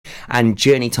and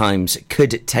journey times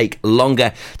could take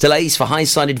longer. Delays for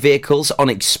high-sided vehicles on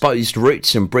exposed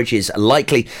routes and bridges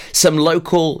likely. Some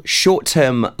local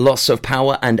short-term loss of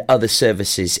power and other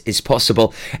services is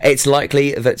possible. It's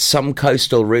likely that some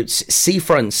coastal routes,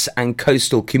 seafronts and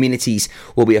coastal communities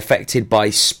will be affected by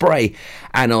spray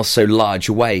and also large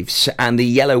waves. And the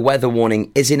yellow weather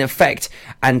warning is in effect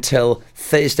until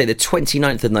Thursday the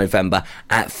 29th of November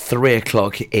at 3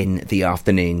 o'clock in the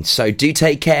afternoon. So do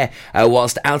take care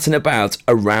whilst out and about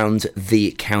around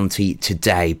the county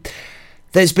today.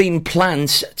 There's been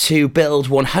plans to build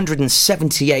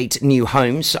 178 new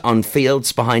homes on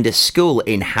fields behind a school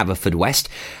in Haverfordwest.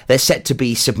 They're set to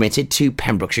be submitted to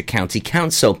Pembrokeshire County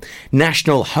Council.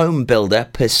 National home builder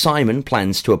Persimmon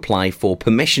plans to apply for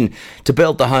permission to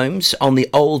build the homes on the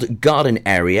old garden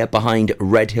area behind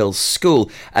Redhill School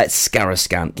at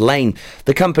Scarrascant Lane.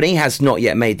 The company has not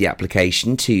yet made the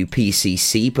application to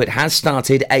PCC but has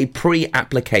started a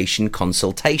pre-application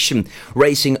consultation,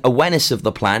 raising awareness of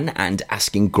the plan and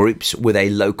asking groups with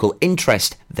a local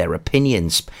interest their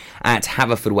opinions. At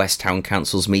Haverfordwest Town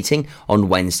Council's meeting on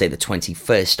Wednesday the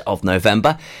 21st of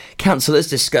November, councillors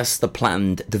discussed the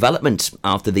planned development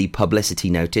after the publicity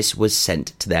notice was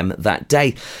sent to them that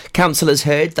day. Councillors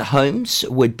heard the homes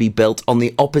would be built on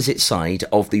the opposite side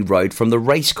of the road from the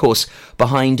racecourse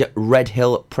behind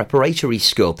Redhill Preparatory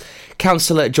School.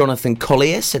 Councillor Jonathan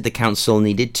Collier said the council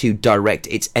needed to direct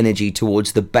its energy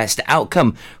towards the best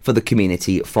outcome for the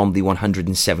community from the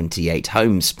 178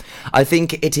 homes. I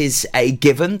think it is a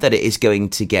given that it is going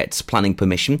to get planning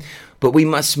permission, but we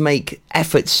must make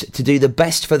efforts to do the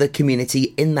best for the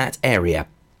community in that area.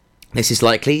 This is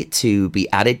likely to be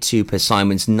added to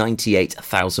Persimmon's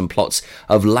 98,000 plots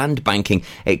of land banking.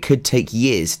 It could take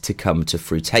years to come to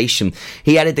fruition.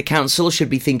 He added the council should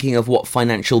be thinking of what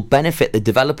financial benefit the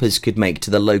developers could make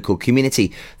to the local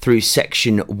community through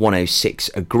Section 106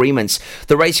 agreements.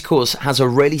 The racecourse has a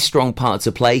really strong part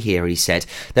to play here, he said.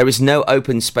 There is no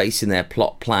open space in their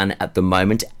plot plan at the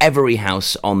moment. Every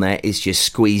house on there is just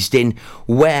squeezed in.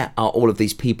 Where are all of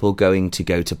these people going to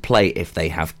go to play if they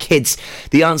have kids?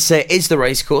 The answer is the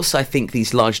racecourse. I think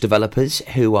these large developers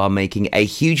who are making a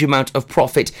huge amount of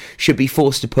profit should be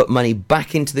forced to put money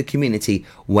back into the community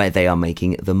where they are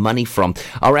making the money from.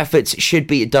 Our efforts should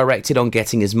be directed on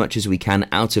getting as much as we can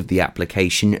out of the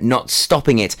application, not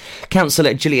stopping it.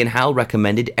 Councillor Gillian Howell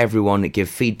recommended everyone give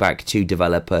feedback to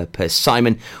developer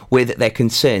Persimmon with their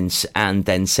concerns and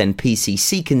then send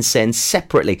PCC concerns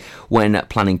separately when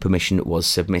planning permission was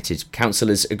submitted.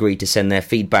 Councillors agreed to send their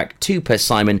feedback to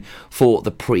Persimmon for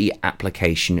the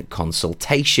pre-application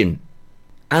consultation.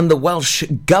 And the Welsh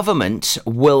Government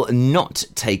will not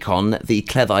take on the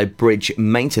Cleddau Bridge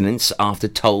maintenance after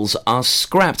tolls are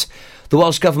scrapped. The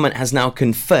Welsh Government has now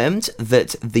confirmed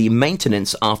that the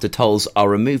maintenance after tolls are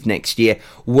removed next year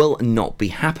will not be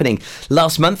happening.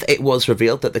 Last month, it was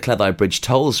revealed that the Cleddau Bridge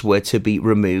tolls were to be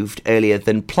removed earlier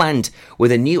than planned,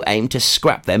 with a new aim to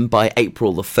scrap them by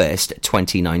April the 1st,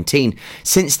 2019.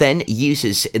 Since then,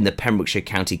 users in the Pembrokeshire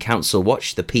County Council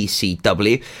Watch, the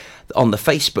PCW, on the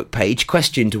Facebook page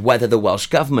questioned whether the Welsh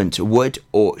Government would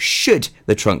or should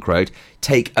the trunk road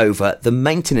take over the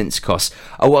maintenance costs.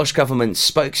 A Welsh Government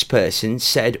spokesperson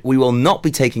said, "We will not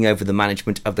be taking over the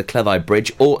management of the Cleddau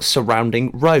Bridge or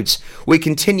surrounding roads. We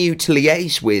continue to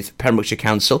liaise with Pembrokeshire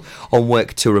Council on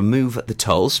work to remove the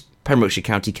tolls." Pembrokeshire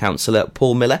County Councillor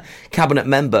Paul Miller, Cabinet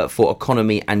Member for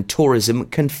Economy and Tourism,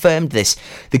 confirmed this.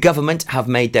 The government have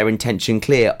made their intention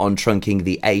clear on trunking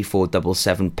the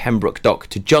A477 Pembroke Dock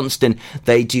to Johnston.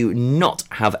 They do not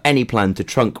have any plan to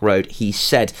trunk road, he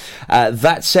said.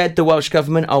 That said, the Welsh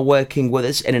Government are working with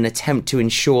us in an attempt to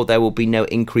ensure there will be no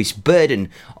increased burden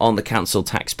on the council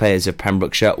taxpayers of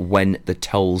Pembrokeshire when the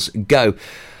tolls go.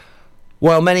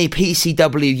 While many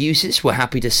PCW users were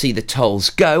happy to see the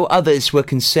tolls go, others were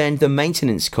concerned the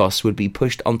maintenance costs would be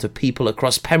pushed onto people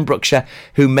across Pembrokeshire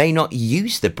who may not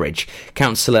use the bridge.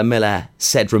 Councillor Miller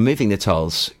said removing the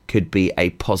tolls could be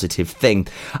a positive thing.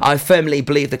 "I firmly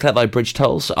believe the Cleddau Bridge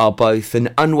tolls are both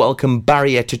an unwelcome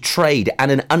barrier to trade and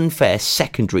an unfair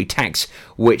secondary tax,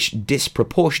 which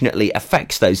disproportionately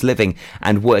affects those living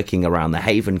and working around the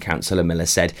haven," Councillor Miller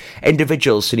said.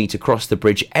 "Individuals who need to cross the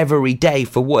bridge every day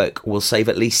for work will save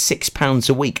at least £6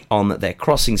 a week on their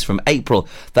crossings from April.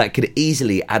 That could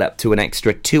easily add up to an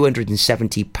extra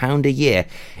 £270 a year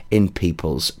in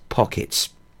people's pockets."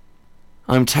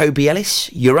 I'm Toby Ellis.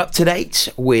 You're up to date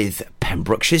with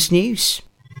Pembrokeshire's news.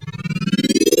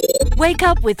 Wake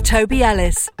up with Toby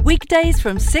Ellis. Weekdays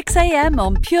from 6 a.m.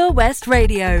 on Pure West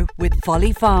Radio with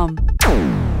Folly Farm.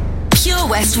 Pure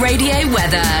West Radio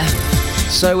weather.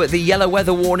 So the yellow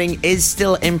weather warning is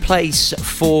still in place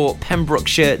for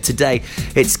Pembrokeshire today.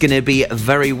 It's going to be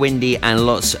very windy and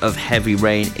lots of heavy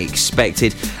rain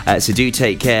expected. So do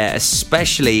take care,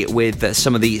 especially with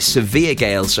some of the severe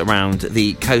gales around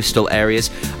the coastal areas.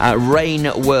 Rain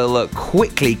will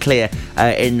quickly clear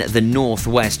in the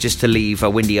northwest just to leave a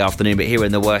windy afternoon. But here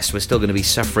in the west, we're still going to be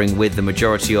suffering with the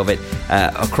majority of it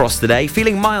across the day.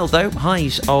 Feeling mild though,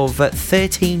 highs of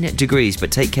 13 degrees.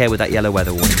 But take care with that yellow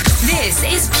weather warning. This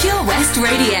is Pure West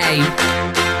Radio.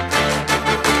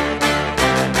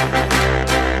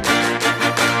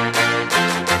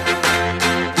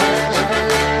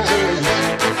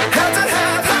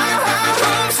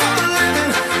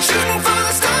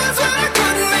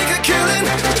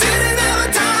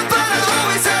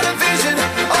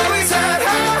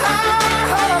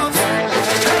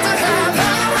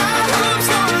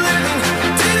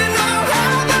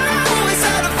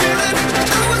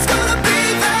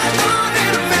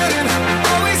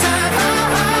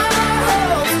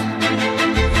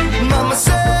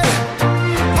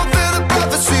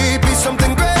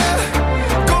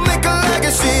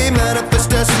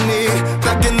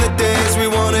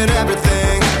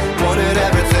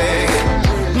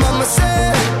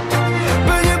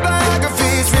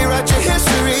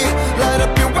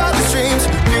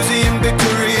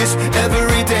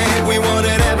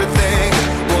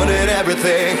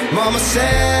 Mama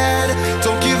said,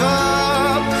 don't give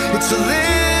up, it's a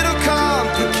little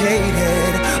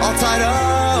complicated, all tied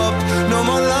up, no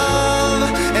more love,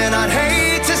 and I'd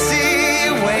hate to see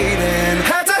you waiting.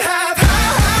 Had to have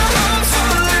high hopes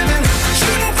for a living,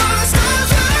 shooting for the stars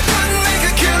when I couldn't make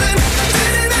a killing,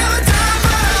 didn't have a dime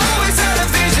but I always had a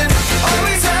vision,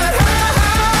 always had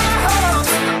high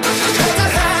hopes. Had to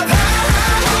have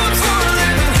high hopes for a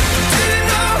living, didn't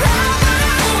know how but I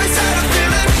always had a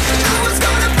feeling I was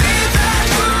gonna be that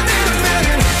one in a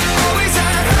million, always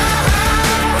had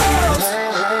high hopes.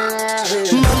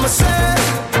 Mama said,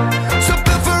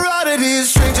 something for oddities,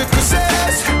 stranger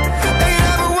kisses, ain't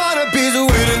ever wannabes,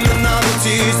 waiting the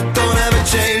novelties that don't ever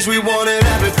change. We wanted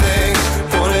everything,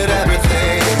 wanted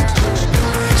everything.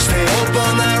 Stay up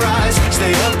on that rise,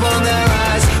 stay up on that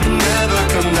rise, never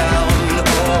come down.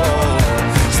 Oh,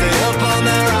 stay up on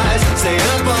that rise, stay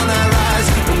up on that rise,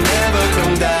 never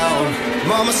come down.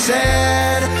 Mama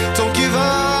said, don't give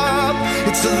up,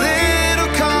 it's a little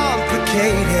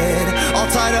complicated, all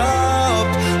tied up,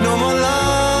 no more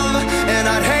love, and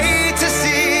I'd hate to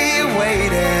see you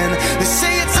waiting. They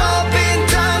say it's all been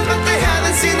done, but they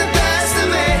haven't seen the best of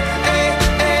me.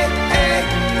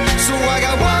 So I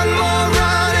got one more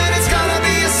run, and it's gonna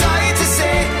be a sight to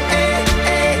see.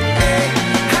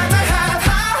 Had to have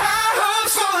high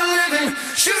hopes for a living,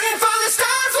 shooting for the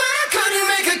stars when I couldn't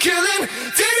make a killing.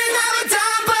 Didn't have a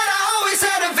dime, but I always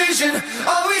had a vision,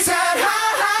 always had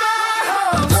high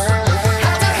hopes.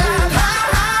 Had to have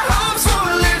high hopes for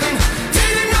a living,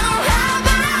 didn't know how,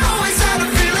 but I always had a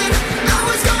feeling I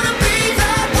was gonna be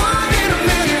that one in a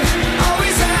million,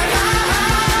 always had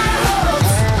high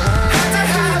hopes. Had to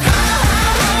have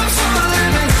high hopes for a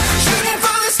living, shooting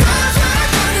for the stars when I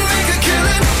couldn't make a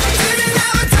killing. Didn't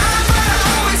have a dime, but I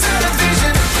always had a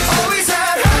vision, always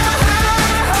had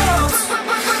high hopes.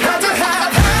 Had to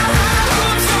have high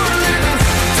hopes for a living,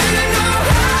 didn't know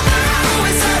how, but I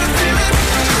always had a feeling I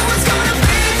was gonna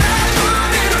be that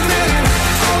one in a million,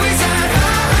 always had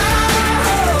high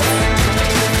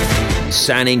hopes.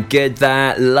 Sounding good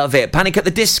there, love it. Panic at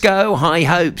the Disco, High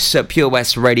Hopes at Pure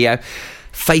West Radio.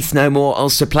 Faith No More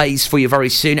also plays for you very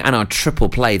soon, and our triple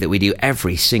play that we do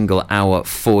every single hour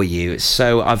for you.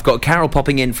 So I've got Carol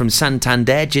popping in from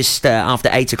Santander just after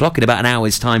 8 o'clock in about an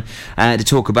hour's time to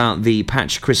talk about the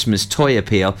Patch Christmas Toy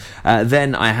Appeal.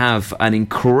 Then I have an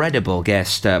incredible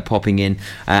guest popping in,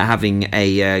 having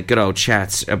a good old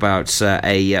chat about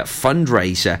a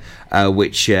fundraiser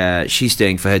which she's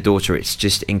doing for her daughter. It's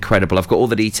just incredible. I've got all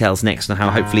the details next on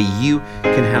how hopefully you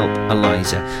can help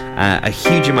Eliza. A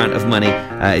huge amount of money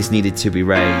is needed to be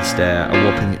raised, a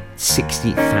whopping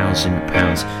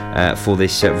 £60,000 for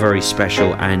this very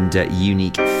special and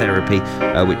unique therapy,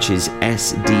 which is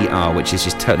SDR, which is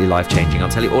just totally life-changing. I'll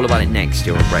tell you all about it next.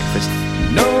 You're on Breakfast.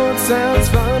 No, it sounds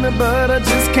funny, but I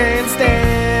just can't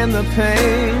stand the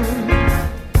pain.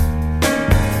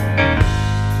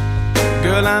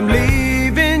 Girl, I'm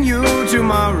leaving you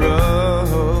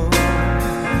tomorrow.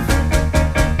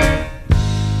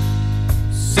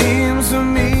 Seems to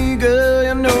me, girl,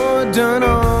 you know I've done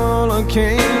all I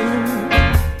can.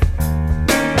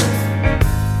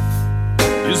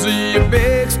 You see, you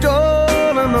beg, stole,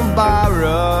 and I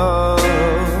borrow.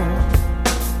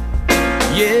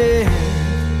 Yeah,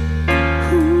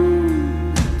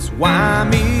 ooh, that's why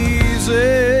I'm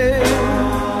easy.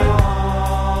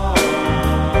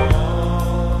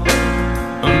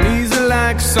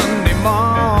 Sunday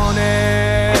morning.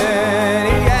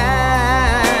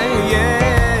 Yeah,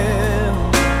 yeah.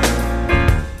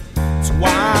 That's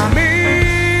why I'm easy.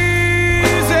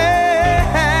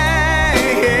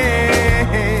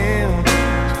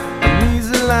 I'm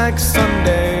easy like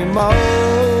Sunday morning.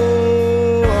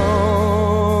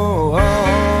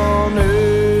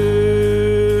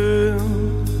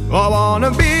 I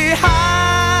wanna be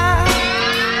high,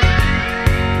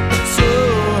 so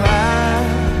high.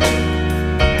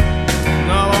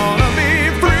 I wanna be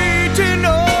free to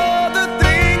know the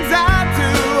things I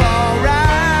do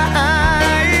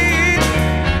alright.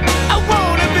 I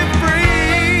wanna be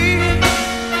free,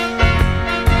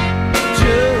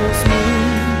 just me.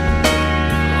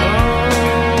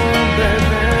 Oh, baby.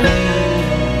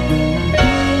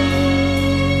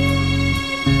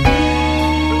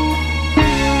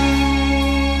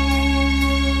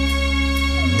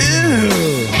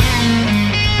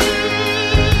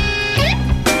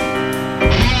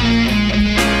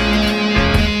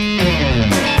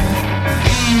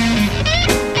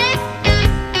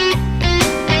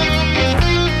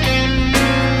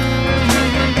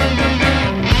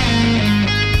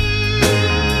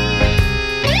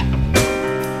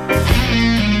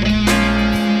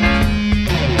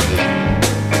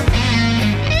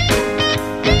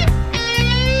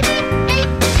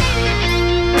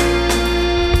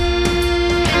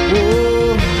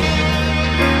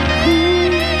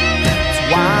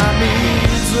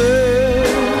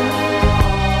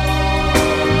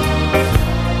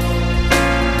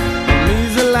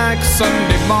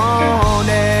 Sunday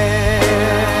morning,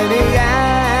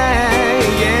 yeah,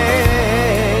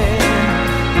 yeah.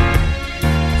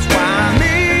 That's why I'm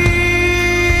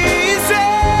easy.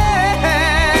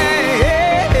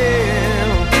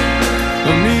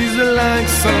 I'm easy like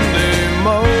Sunday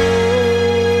morning.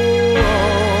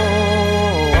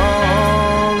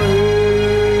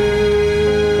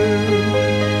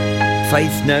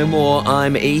 Faith No More,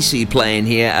 I'm Easy, playing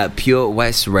here at Pure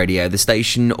West Radio, the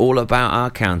station all about our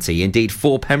county. Indeed,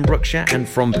 for Pembrokeshire and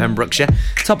from Pembrokeshire.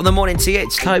 Top of the morning to you,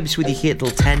 it's Tobes with you here till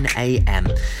 10 a.m.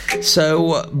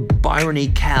 So,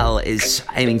 Byron Kell is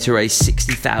aiming to raise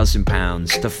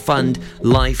 £60,000 to fund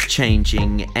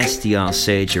life-changing SDR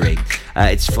surgery.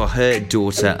 It's for her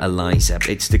daughter, Eliza.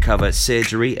 It's to cover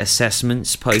surgery,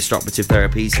 assessments, post-operative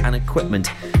therapies and equipment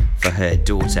for her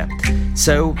daughter.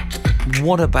 So,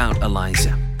 what about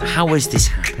Eliza? How has this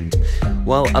happened?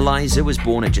 Well, Eliza was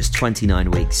born at just 29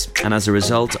 weeks and as a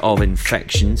result of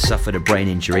infection suffered a brain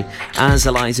injury. As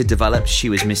Eliza developed, she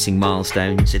was missing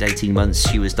milestones. At 18 months,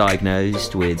 she was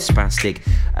diagnosed with spastic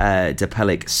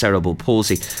diplegic cerebral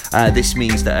palsy. This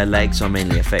means that her legs are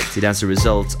mainly affected. As a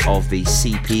result of the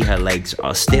CP, her legs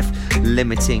are stiff,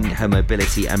 limiting her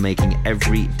mobility and making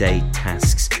everyday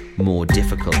tasks more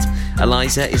difficult.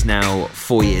 Eliza is now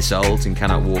 4 years old and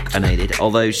cannot walk unaided,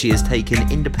 although she has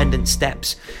taken independent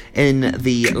steps. In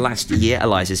the last year,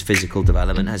 Eliza's physical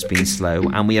development has been slow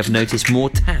and we have noticed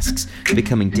more tasks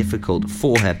becoming difficult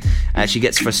for her. She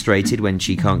gets frustrated when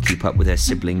she can't keep up with her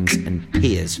siblings and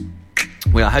peers.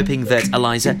 We are hoping that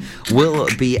Eliza will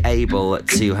be able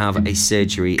to have a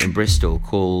surgery in Bristol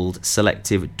called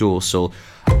selective dorsal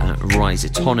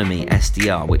rhizotomy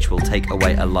SDR, which will take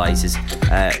away Eliza's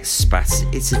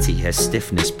spasticity, her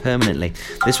stiffness, permanently.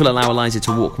 This will allow Eliza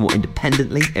to walk more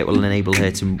independently. It will enable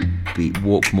her to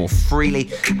walk more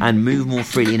freely and move more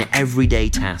freely in everyday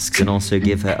tasks, and also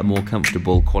give her a more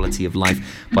comfortable quality of life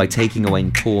by taking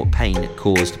away pain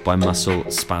caused by muscle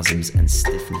spasms and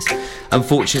stiffness.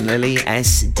 Unfortunately,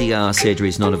 SDR surgery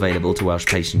is not available to Welsh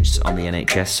patients on the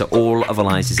NHS, so all of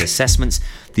Eliza's assessments,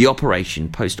 the operation,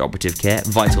 post-operative care,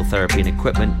 vital therapy and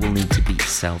equipment will need to be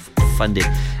self-funded.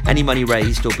 Any money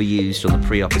raised will be used on the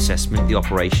pre-op assessment, the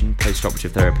operation,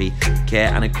 post-operative therapy,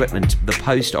 care and equipment. The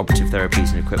post-operative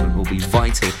therapies and equipment will be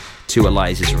vital to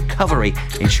Eliza's recovery,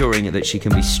 ensuring that she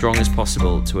can be strong as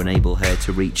possible to enable her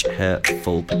to reach her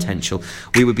full potential.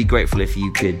 We would be grateful if you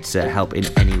could help in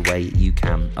any way you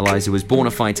can. Eliza was born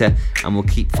a fighter and will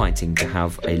keep fighting to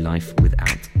have a life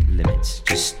without limits.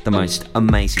 Just the most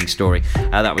amazing story.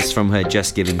 That was from her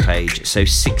Just Giving page. So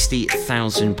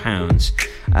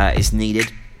 £60,000 is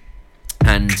needed.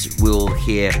 And we'll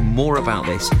hear more about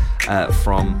this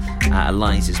from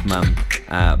Eliza's mum,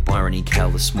 Byron Kell,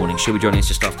 this morning. She'll be joining us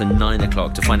just after 9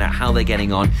 o'clock to find out how they're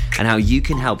getting on and how you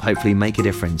can help hopefully make a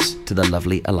difference to the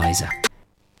lovely Eliza.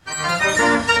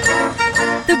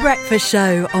 The Breakfast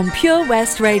Show on Pure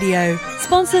West Radio,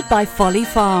 sponsored by Folly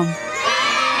Farm.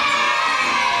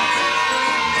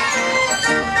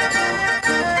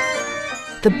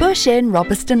 The Bush Inn,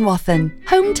 Robertson Wathen,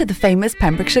 home to the famous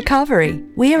Pembrokeshire Carvery.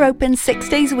 We are open 6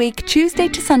 days a week, Tuesday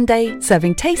to Sunday,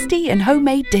 serving tasty and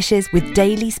homemade dishes with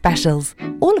daily specials.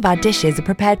 All of our dishes are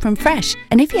prepared from fresh,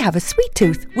 and if you have a sweet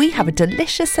tooth, we have a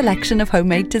delicious selection of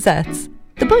homemade desserts.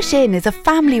 The Bush Inn is a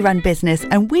family-run business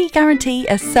and we guarantee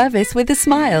a service with a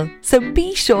smile. So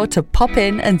be sure to pop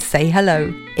in and say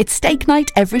hello. It's steak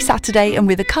night every Saturday and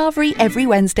with a carvery every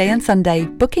Wednesday and Sunday.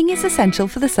 Booking is essential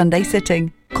for the Sunday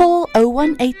sitting. Call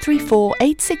 01834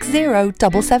 860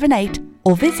 778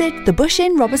 or visit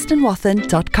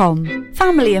thebushinrobertsonwathen.com.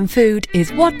 Family and food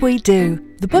is what we do.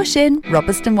 The Bush Inn,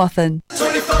 Robertson Wathen.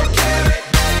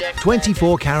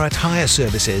 24 Carat Hire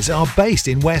Services are based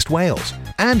in West Wales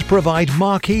and provide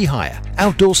marquee hire,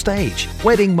 outdoor stage,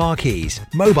 wedding marquees,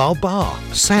 mobile bar,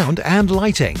 sound and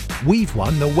lighting. We've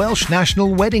won the Welsh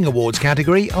National Wedding Awards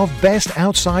category of Best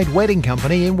Outside Wedding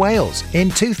Company in Wales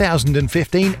in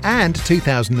 2015 and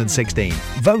 2016,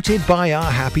 voted by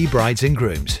our happy brides and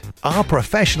grooms. Our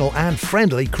professional and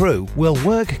friendly crew will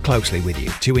work closely with you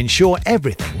to ensure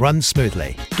everything runs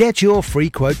smoothly. Get your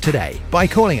free quote today by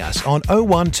calling us on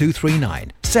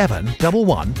 01239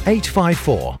 711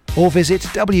 854 or visit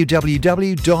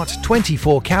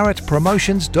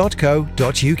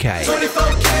www.24caratpromotions.co.uk.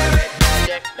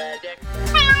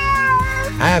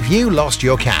 Have you lost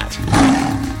your cat?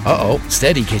 Uh-oh,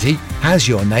 steady kitty. Has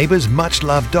your neighbour's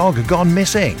much-loved dog gone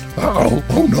missing? Uh-oh,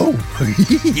 oh no.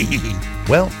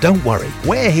 Well, don't worry,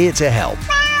 we're here to help.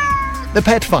 The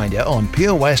Pet Finder on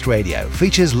Pure West Radio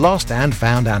features lost and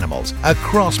found animals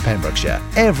across Pembrokeshire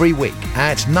every week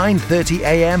at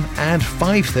 9:30am and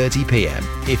 5:30pm.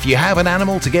 If you have an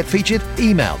animal to get featured,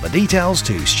 email the details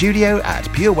to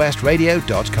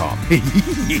studio@purewestradio.com.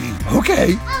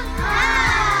 Okay.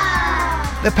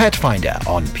 The Pet Finder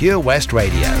on Pure West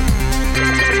Radio.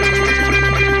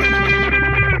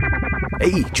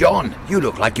 Hey, John, you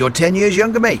look like you're 10 years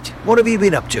younger, mate. What have you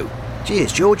been up to?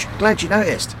 Cheers, George. Glad you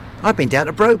noticed. I've been down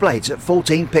to Broblades at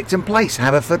 14 Picton Place,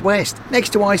 Haverfordwest,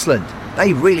 next to Iceland.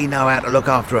 They really know how to look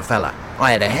after a fella.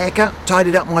 I had a haircut,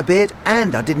 tidied up my beard,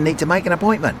 and I didn't need to make an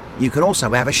appointment. You can also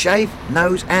have a shave,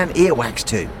 nose and ear wax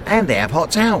too. And they have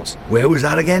hot towels. Where was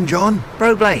that again, John?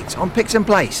 Broblades on Picton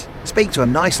Place. Speak to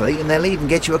them nicely and they'll even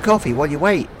get you a coffee while you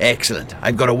wait. Excellent.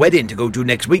 I've got a wedding to go to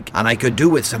next week and I could do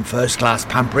with some first-class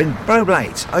pampering.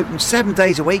 Broblades, open 7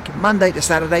 days a week, Monday to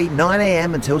Saturday,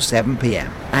 9am until 7pm.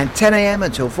 And 10am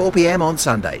until 4pm on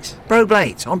Sundays.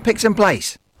 Broblades on Picton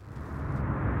Place.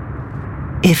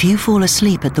 If you fall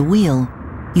asleep at the wheel,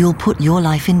 you'll put your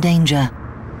life in danger,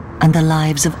 and the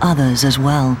lives of others as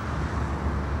well.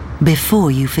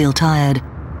 Before you feel tired,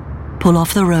 pull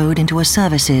off the road into a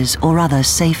services or other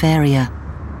safe area.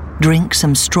 Drink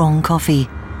some strong coffee,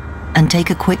 and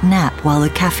take a quick nap while the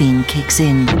caffeine kicks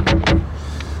in.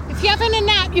 If you're having a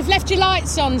nap, you've left your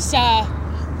lights on, sir.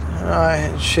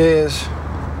 Alright, cheers.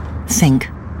 Think.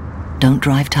 Don't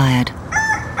drive tired.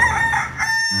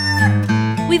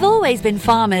 We've always been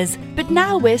farmers, but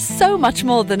now we're so much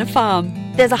more than a farm.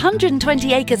 There's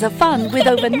 120 acres of fun with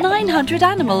over 900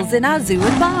 animals in our zoo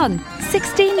and barn,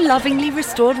 16 lovingly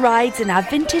restored rides in our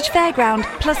vintage fairground,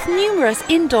 plus numerous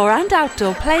indoor and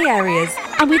outdoor play areas.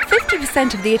 And with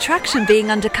 50% of the attraction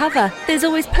being undercover, there's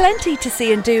always plenty to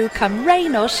see and do come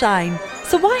rain or shine.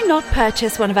 So why not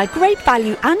purchase one of our great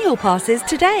value annual passes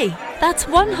today? That's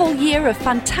 1 whole year of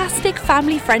fantastic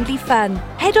family-friendly fun.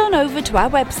 Head on over to our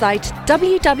website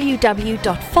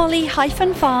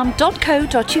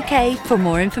www.folly-farm.co.uk for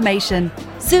more information.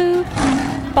 Zoo,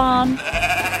 barn,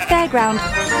 fairground,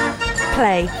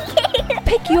 play.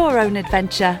 Pick your own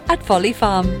adventure at Folly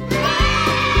Farm.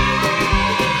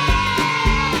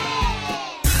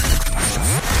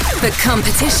 For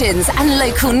competitions and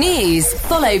local news,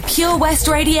 follow Pure West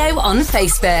Radio on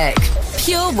Facebook.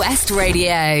 Pure West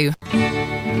Radio.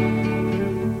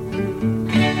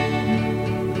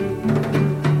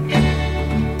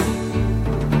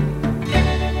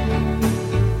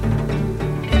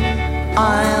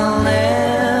 I'll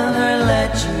never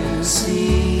let you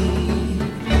see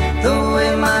the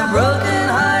way my broken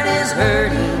heart is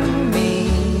hurting me.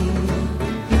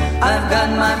 I've got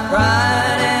my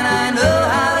pride and I know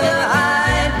how to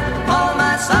hide all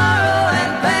my sorrow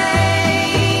and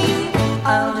pain.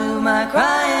 I'll do my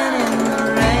crying in the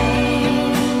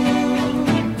rain.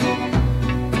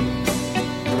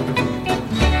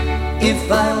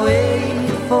 If I wait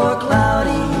for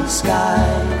cloudy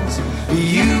skies,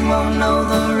 you won't know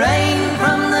the rain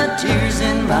from the tears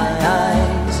in my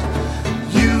eyes.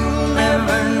 You'll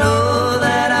never know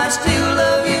that I still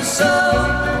love you so,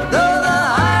 though the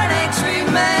heartaches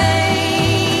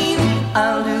remain.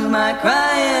 I'll do my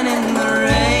crying in the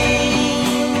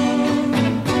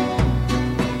rain.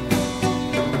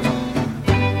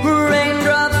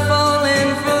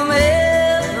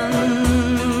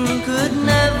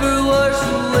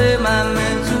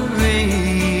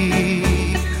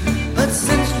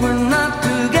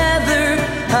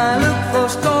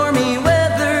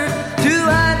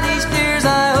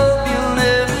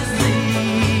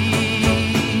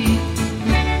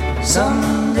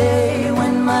 Someday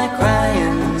when my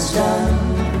crying's done,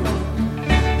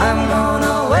 I'm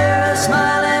gonna wear a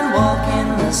smile and walk in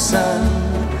the sun.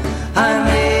 I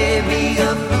may be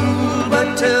a fool,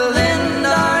 but till then,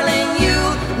 darling,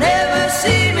 you'll never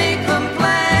see me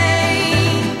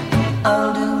complain.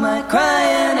 I'll do my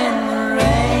crying in the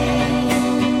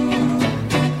rain.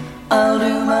 I'll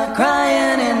do my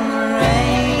crying in the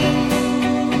rain.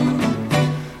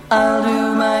 I'll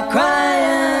do my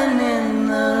crying in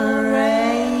the rain.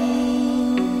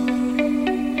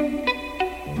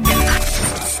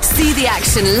 See the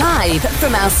action live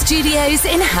from our studios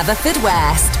in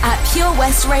Haverfordwest at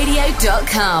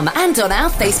purewestradio.com and on our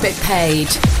Facebook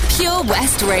page, Pure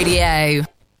West Radio.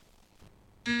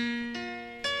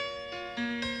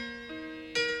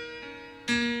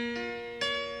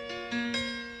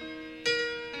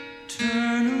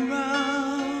 Turn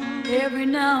around. Every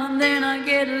now and then I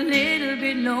get a little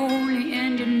bit lonely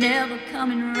and you're never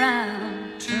coming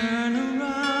around. Turn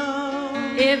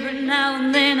around. Every now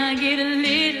and then I get a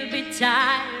little bit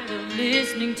tired of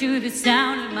listening to the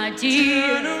sound of my tears.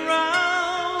 Turn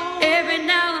around. Every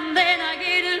now and then I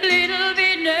get a little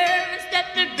bit nervous that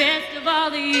the best of all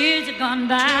the years have gone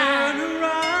by. Turn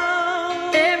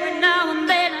around. Every now and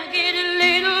then I get a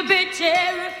little bit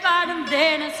terrified, and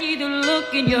then I see the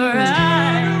look in your eyes.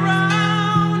 Turn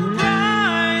around,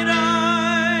 bright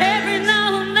eyes. Every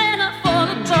now and then I fall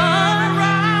apart. Turn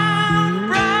around,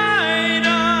 bright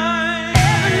eyes.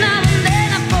 Every now and then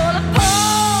I fall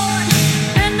apart,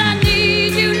 and I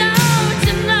need you now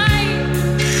tonight,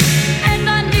 and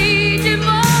I need you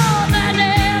more than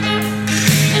ever.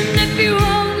 And if you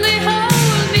only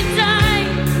hold me tight,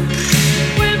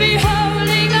 we'll be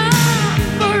holding on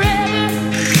forever,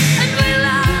 and we'll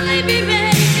only be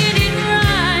making it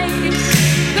right,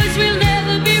 'cause we'll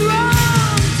never be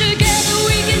wrong. Together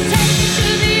we can take it to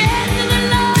the end of the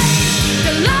line.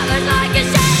 The love is like a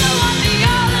shadow on me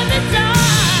all of the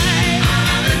time.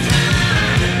 All the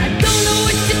time. I don't know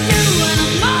what to do and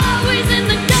I'm always in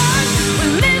the dark.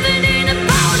 We're living in a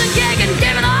powder keg and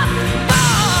giving off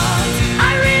balls.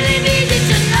 I really need you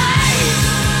tonight.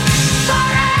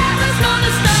 Forever's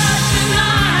gonna start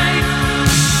tonight.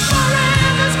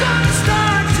 Forever's gonna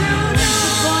start tonight. Once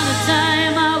upon a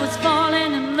time I was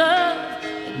falling in love,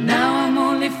 but now I'm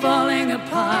only falling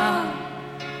apart.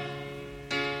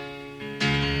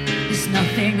 There's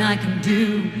nothing I can do,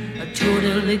 a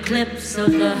total eclipse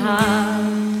of the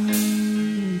heart.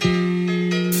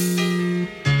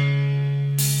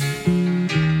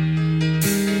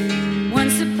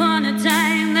 Once upon a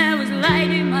time there was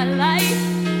light in my life,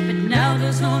 but now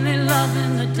there's only love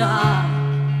in the dark.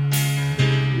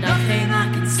 Nothing I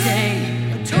can say,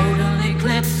 a total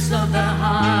eclipse of the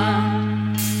heart.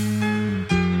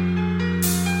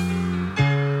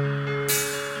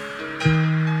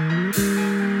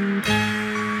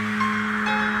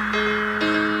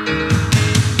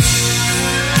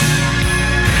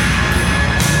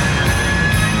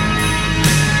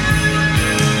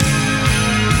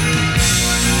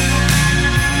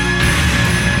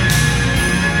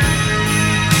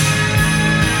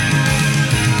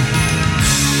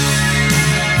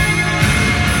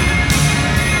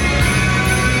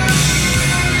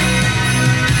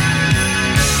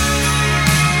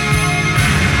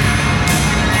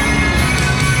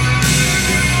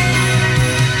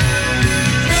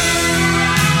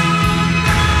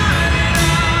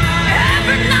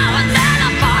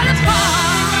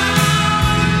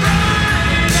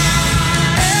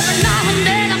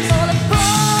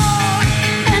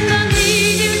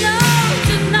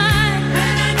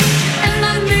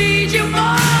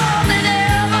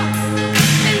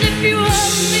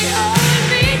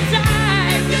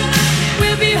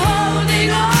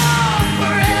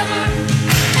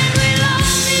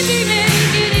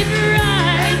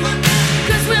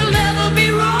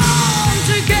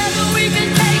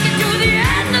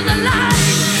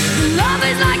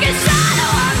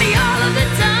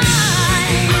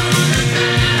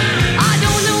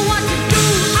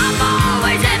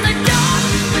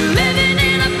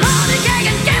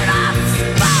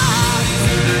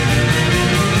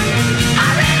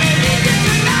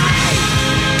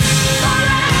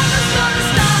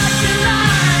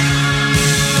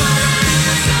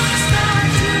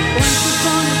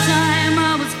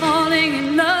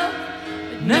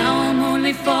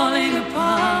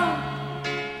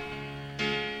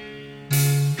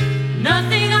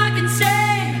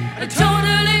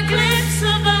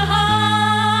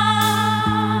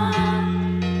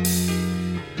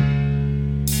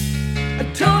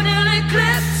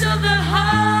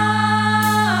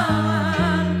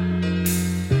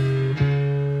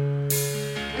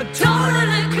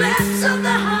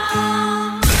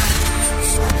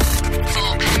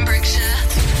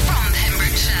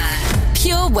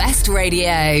 Pure West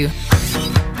Radio.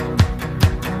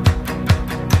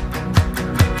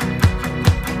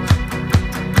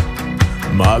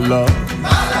 My love,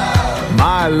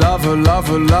 my lover,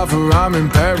 lover, lover, I'm in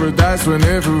paradise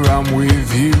whenever I'm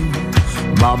with you.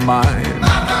 My mind,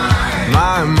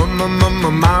 my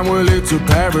mind, well it's a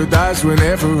paradise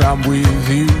whenever I'm with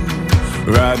you.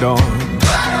 Ride on,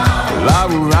 well, I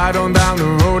will ride on down the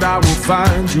road, I will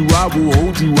find you, I will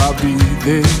hold you, I'll be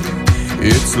there.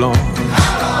 It's long,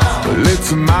 well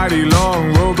it's a mighty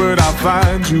long road, but I'll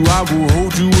find you, I will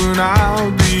hold you and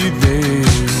I'll be there.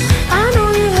 I know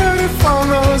you heard it from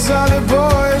those other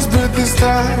boys, but this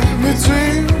time it's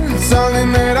real, it's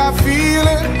something that I feel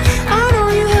it. I know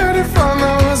you heard it from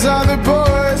those other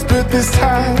boys, but this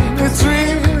time it's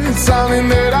real, it's something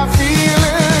that I feel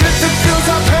it. If it feels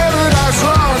like paradise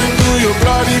running through your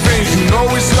bloody veins, you know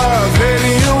it's love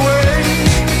heading your way.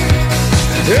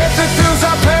 If it feels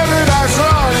like paradise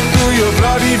running through your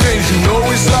bloody veins, you know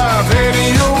it's love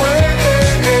heading your way.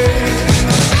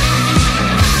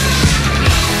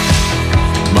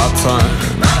 My time,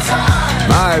 my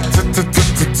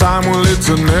time, well it's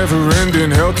a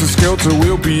never-ending helter-skelter.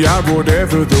 We'll be out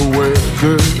whatever the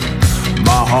weather.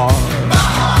 My heart,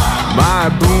 my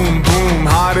boom, boom,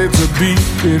 heart, it's a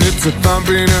beating, it's a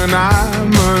thumping, and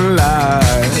I'm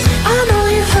alive. I know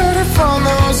you heard it from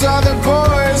those other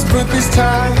boys, but this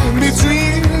time it's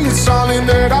real, it's something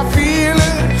that I feel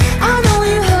it. I know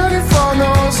you heard it from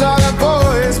those other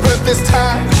boys, but this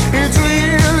time it's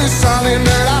real, it's something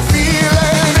that I feel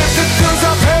it. Feels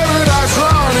like paradise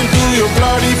running through your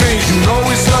bloody veins, you know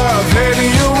it's love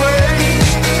heading your way.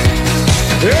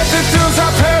 If it feels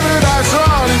like paradise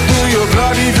running through your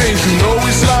bloody veins, you know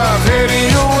it's love heading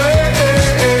your way.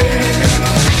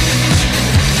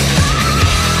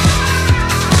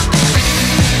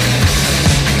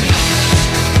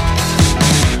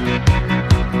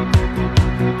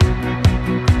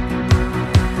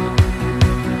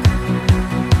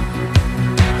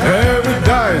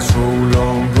 Paradise, roll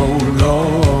on, roll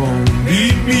on.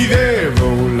 Meet me there,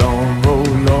 roll on,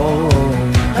 roll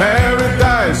on.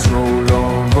 Paradise, roll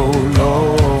on, roll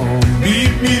on.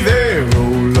 Meet me there,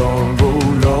 roll on,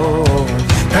 roll on.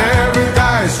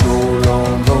 Paradise, roll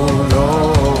on, roll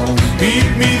on. Meet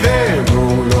me there,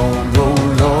 roll on,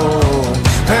 roll on.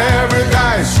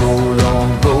 Paradise, roll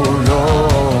on, roll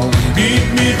on. Meet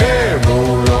me there,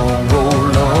 roll on,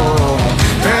 roll on.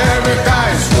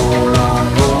 Paradise, roll on,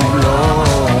 roll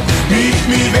on. Meet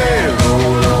me there,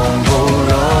 roll on,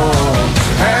 roll on.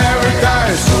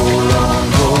 Paradise, roll on,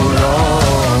 roll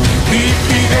on. Meet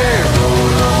me there,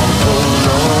 roll on, roll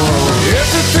on. If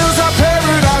it feels like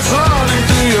paradise running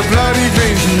through your bloody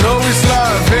veins, you know it's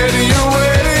love heading your way.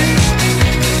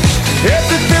 If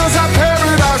it feels like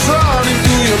paradise running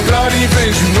through your bloody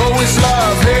veins, you know it's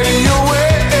love heading your way.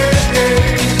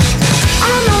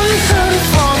 I know you heard it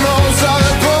from those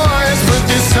other boys, but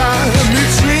this time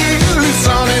it's real, it's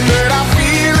something that I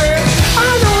feel it. I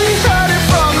know you heard it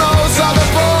from those other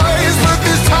boys, but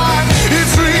this time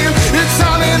it's real, it's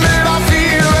something that I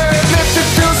feel it. If it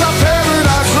feels like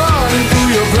paradise running through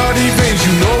your bloody veins,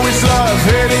 you know it's love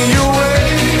heading your way.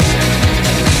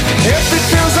 If it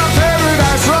feels like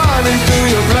paradise running through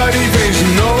your bloody veins, you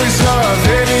know it's love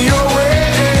heading your way.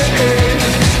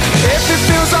 If it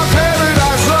feels like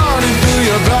paradise running through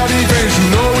your bloody veins, you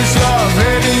know it's love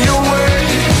heading your way.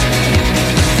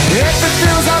 If it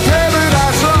feels like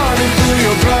paradise running through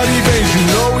your bloody veins, you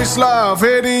know it's love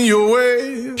heading your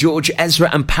way. George Ezra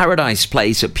and Paradise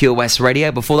plays at Pure West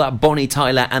Radio. Before that, Bonnie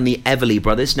Tyler and the Everly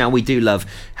Brothers. Now, we do love to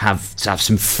have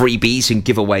some freebies and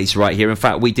giveaways right here. In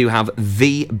fact, we do have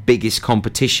the biggest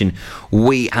competition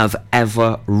we have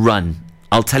ever run.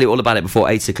 I'll tell you all about it before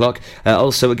 8 o'clock.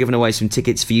 Also, we're giving away some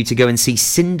tickets for you to go and see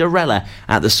Cinderella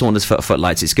at the Saundersfoot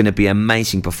Footlights. It's going to be an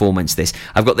amazing performance, this.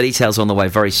 I've got the details on the way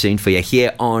very soon for you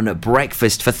here on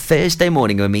Breakfast for Thursday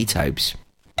morning with me, Tobes.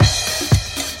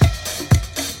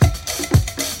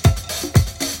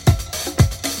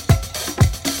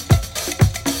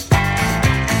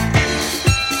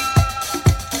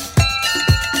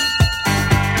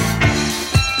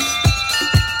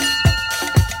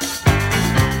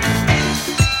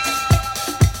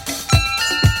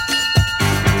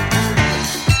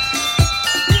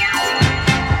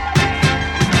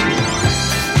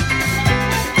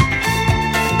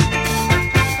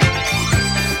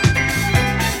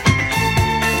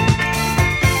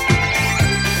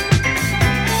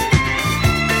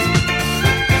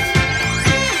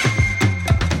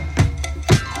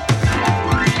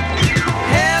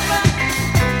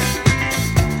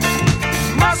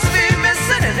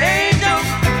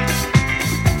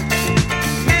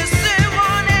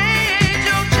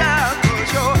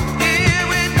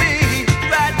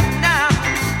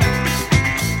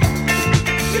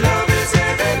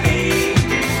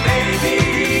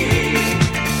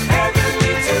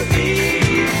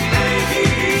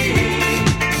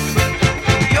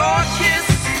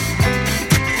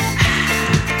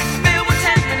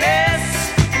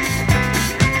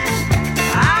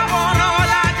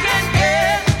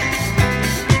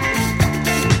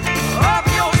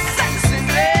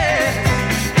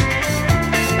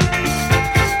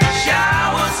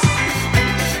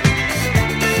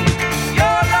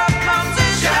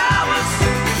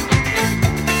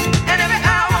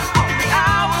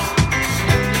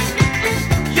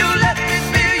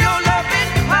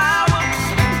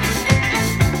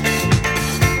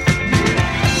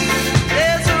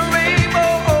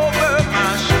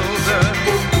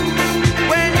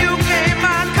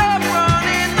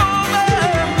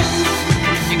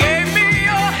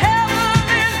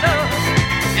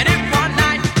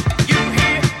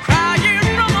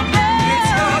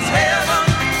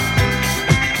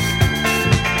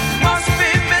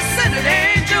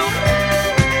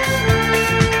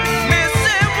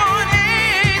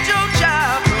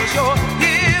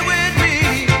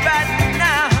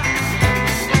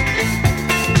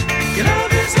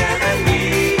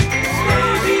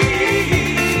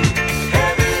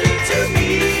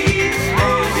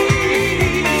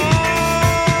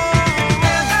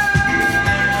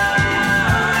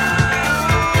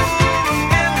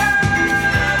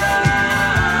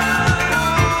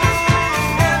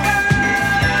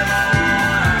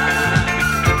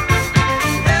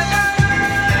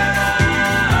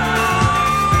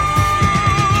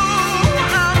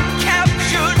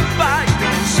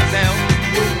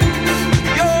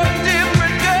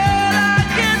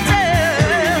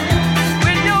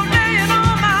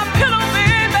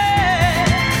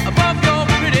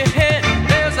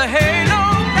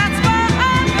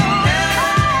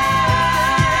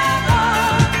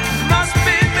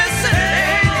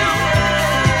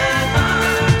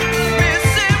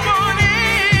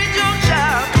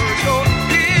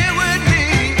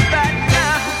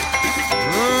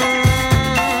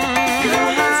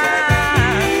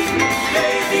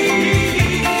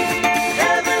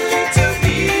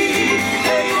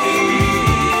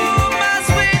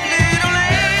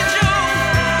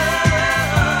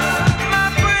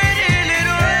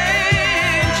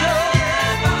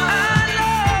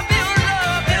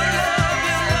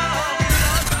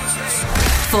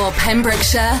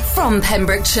 Pembrokeshire, from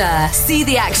Pembrokeshire. See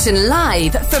the action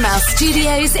live from our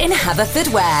studios in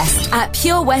Haverfordwest at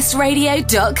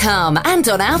purewestradio.com and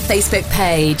on our Facebook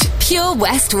page, Pure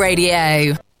West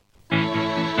Radio.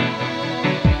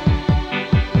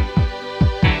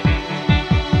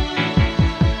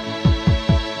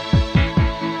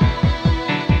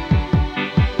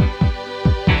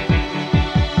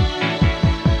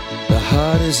 The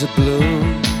heart is a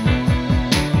balloon,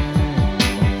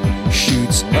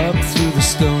 shoots up through the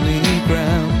stony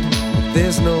ground.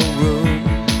 There's no room,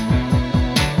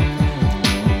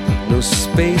 no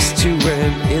space to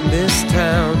rent in this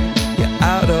town. You're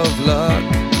out of luck,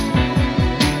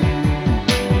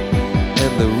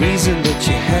 and the reason that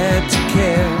you had to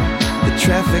care, the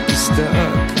traffic is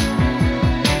stuck,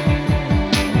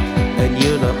 and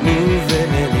you're not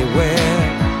moving anywhere.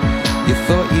 You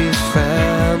thought you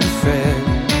found a friend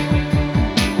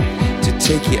to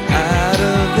take you out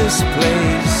of this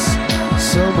place,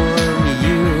 someone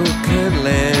you can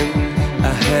lend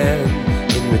a hand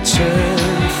in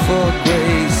return for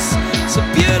grace. It's a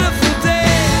beautiful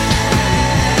day.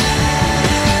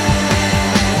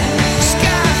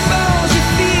 Sky falls, you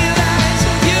feel like it's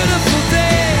a beautiful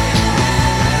day.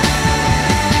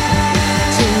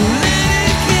 Don't let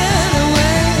it get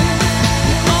away.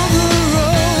 You're on the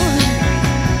road,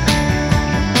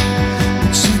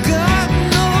 but you've got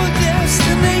no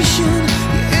destination.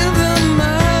 You're in the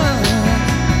mud,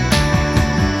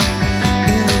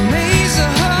 in a maze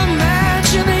of her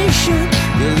imagination.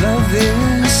 Your love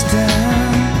is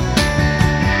down,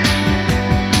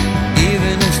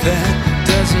 even if that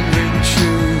doesn't ring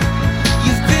true.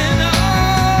 You've been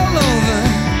all over,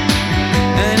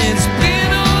 and it's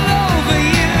been all over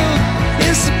you.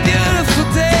 It's a beautiful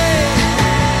day.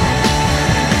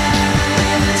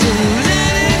 Don't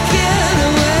let it get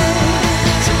away.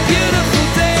 It's a beautiful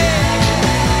day.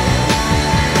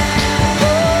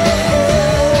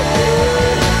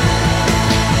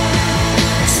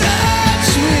 Touch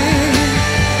me,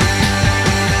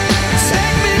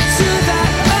 take me to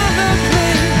that other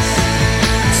place.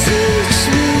 Teach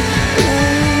me,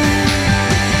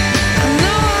 I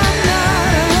know I'm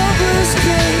not a hopeless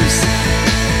case.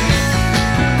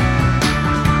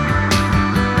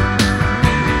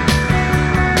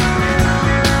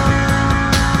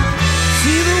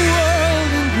 See the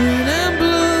world in green and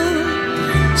blue.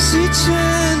 See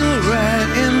China right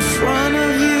in front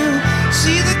of you.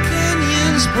 See the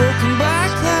canyons broken by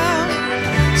cloud.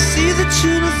 See the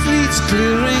tuna fleets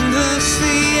clearing the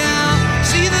sea out.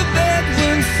 See the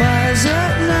bedroom fires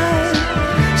at night.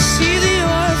 See the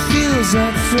oil fields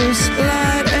at first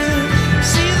light. And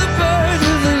see the bird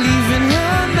with a leaf in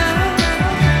her mouth.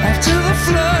 After the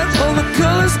flood, all the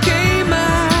colors came out.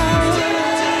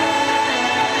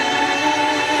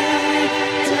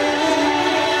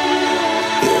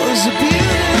 It was a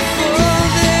beautiful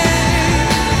day.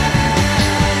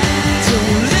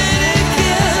 Don't let it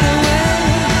get away.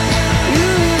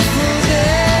 Beautiful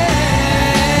day.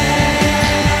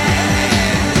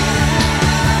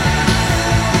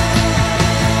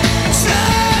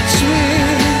 Touch me,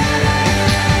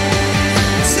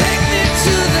 take me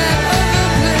to that other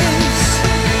place.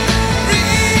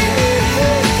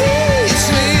 Reach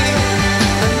me,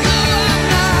 I know I'm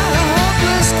not a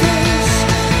hopeless case.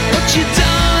 What you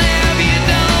don't have, you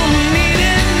don't need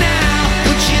it now.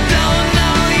 What you don't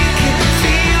know, you can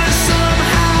feel it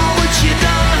somehow. What you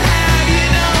don't have, you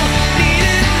don't need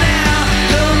it now.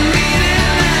 Don't need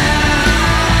it now.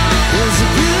 It was a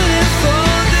beautiful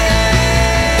day.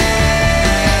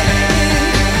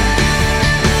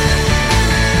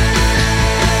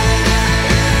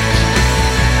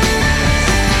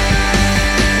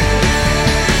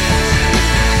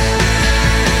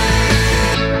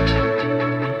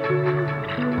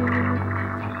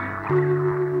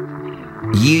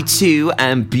 U2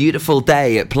 and Beautiful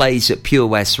Day. It plays at Pure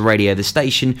West Radio, the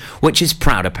station which is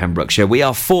proud of Pembrokeshire. We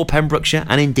are for Pembrokeshire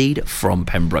and indeed from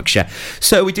Pembrokeshire.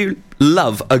 So we do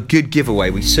love a good giveaway,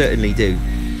 we certainly do.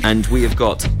 And we have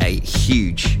got a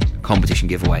huge competition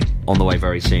giveaway on the way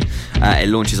very soon. It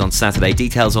launches on Saturday.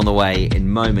 Details on the way in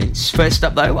moments. First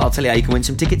up, though, I'll tell you how you can win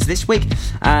some tickets this week.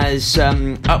 As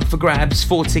up for grabs,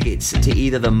 4 tickets to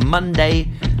either the Monday,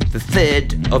 the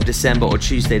 3rd of December, or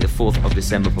Tuesday, the 4th of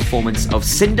December performance of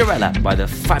Cinderella by the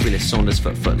fabulous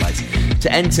Saundersfoot Footlights.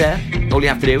 To enter, all you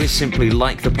have to do is simply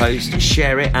like the post,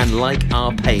 share it, and like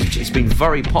our page. It's been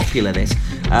very popular, this.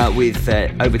 with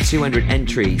over 200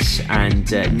 entries,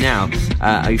 and now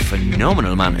a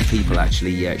phenomenal amount of people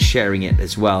actually sharing it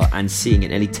as well and seeing it.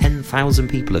 Nearly 10,000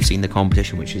 people have seen the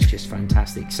competition, which is just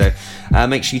fantastic. So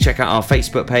make sure you check out our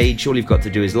Facebook page. All you've got to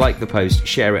do is like the post,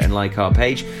 share it and like our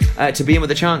page to be in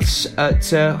with a chance at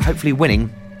hopefully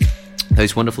winning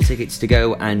those wonderful tickets to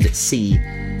go and see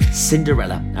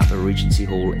Cinderella at the Regency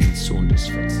Hall in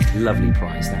Saundersfoot. Lovely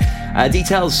prize there.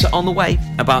 Details on the way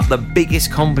about the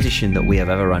biggest competition that we have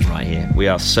ever run right here. We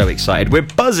are so excited. We're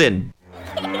buzzing.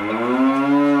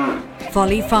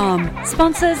 Folly Farm,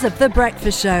 sponsors of The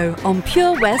Breakfast Show on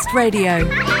Pure West Radio.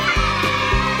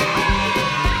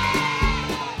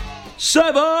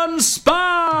 7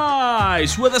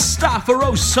 Spice, where the staff are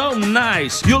oh so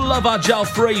nice. You'll love our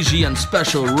jalfrezi and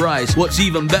special rice. What's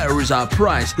even better is our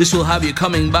price. This will have you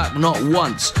coming back not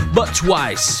once, but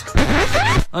twice.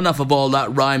 Enough of all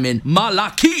that rhyming.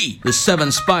 Malaki! The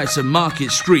 7 Spice of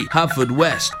Market Street,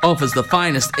 Haverfordwest, offers the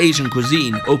finest Asian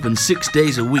cuisine, open 6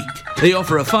 days a week. They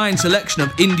offer a fine selection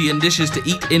of Indian dishes to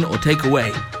eat in or take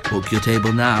away. Book your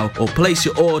table now or place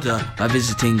your order by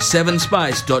visiting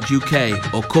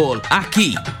 7spice.uk or call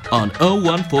Aki on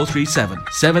 01437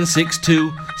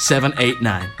 762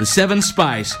 789. The 7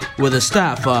 Spice, where the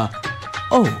staff are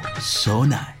oh so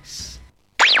nice.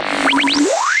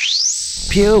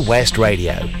 Pure West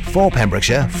Radio, for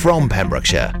Pembrokeshire, from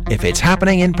Pembrokeshire. If it's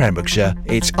happening in Pembrokeshire,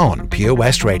 it's on Pure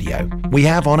West Radio. We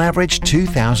have on average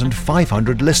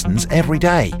 2,500 listens every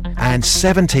day and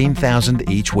 17,000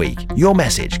 each week. Your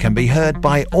message can be heard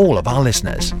by all of our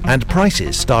listeners, and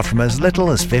prices start from as little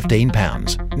as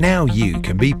 £15. Now you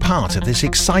can be part of this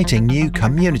exciting new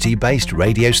community-based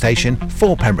radio station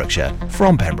for Pembrokeshire,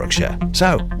 from Pembrokeshire.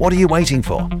 So, what are you waiting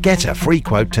for? Get a free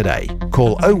quote today.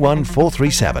 Call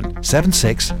 01437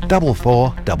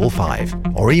 764455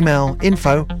 or email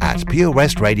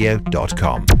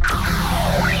info@purewestradio.com.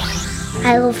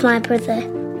 I love my brother.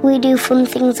 We do fun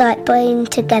things like playing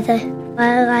together.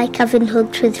 I like having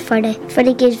hugs with Freddie.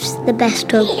 Freddie gives the best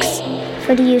hugs.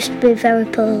 Freddie used to be very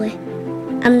poorly,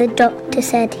 and the doctor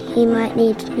said he might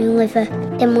need a new liver.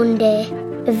 Then one day,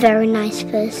 a very nice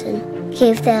person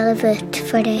gave their liver to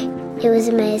Freddie. It was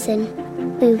amazing.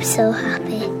 We were so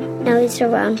happy. Now he's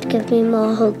around to give me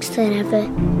more hugs than ever.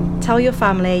 Tell your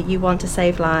family you want to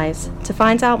save lives. To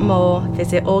find out more,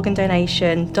 visit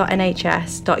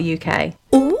organdonation.nhs.uk.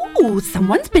 Ooh,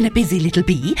 someone's been a busy little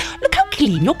bee. Look how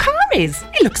clean your car is.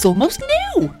 It looks almost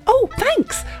new. Oh,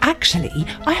 thanks. Actually,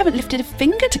 I haven't lifted a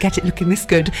finger to get it looking this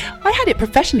good. I had it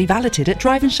professionally valeted at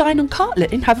Drive and Shine on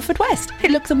Cartlet in Haverfordwest. It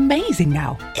looks amazing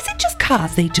now. Is it just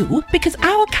cars they do? Because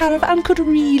our caravan could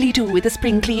really do with a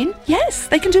spring clean. Yes,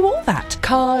 they can do all that.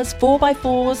 Cars,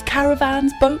 4x4s,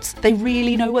 caravans, boats. They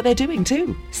really know what they're doing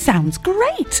too. Sounds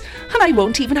great. And I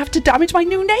won't even have to damage my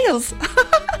new nails.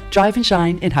 Drive and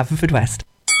Shine in Haverfordwest.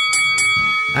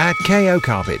 At KO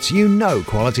Carpets, you know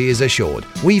quality is assured.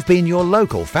 We've been your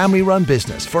local family-run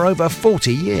business for over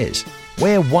 40 years.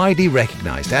 We're widely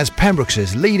recognised as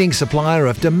Pembrokeshire's leading supplier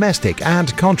of domestic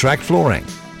and contract flooring.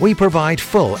 We provide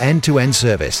full end-to-end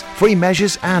service, free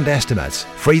measures and estimates,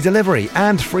 free delivery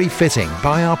and free fitting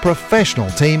by our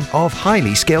professional team of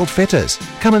highly skilled fitters.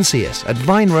 Come and see us at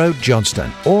Vine Road,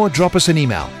 Johnston, or drop us an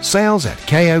email,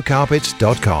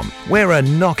 sales@kocarpets.com. We're a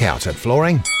knockout at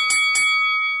flooring.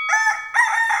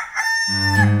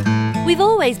 We've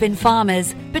always been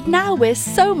farmers, but now we're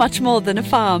so much more than a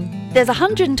farm. There's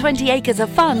 120 acres of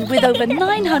fun with over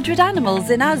 900 animals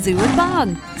in our zoo and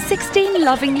barn, 16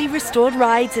 lovingly restored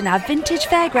rides in our vintage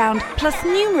fairground, plus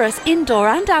numerous indoor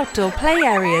and outdoor play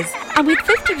areas. And with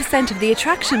 50% of the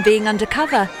attraction being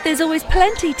undercover, there's always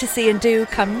plenty to see and do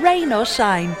come rain or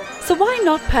shine. So why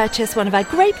not purchase one of our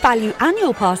great value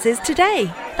annual passes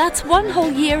today? That's one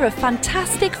whole year of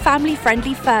fantastic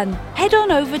family-friendly fun. Head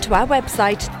on over to our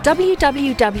website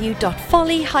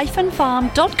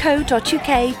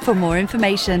www.folly-farm.co.uk for more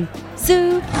information.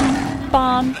 Zoo,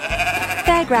 barn,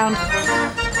 fairground,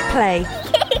 play.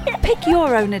 Pick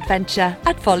your own adventure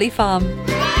at Folly Farm.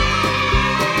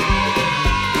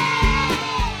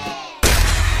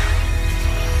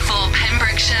 For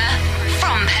Pembrokeshire,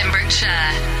 from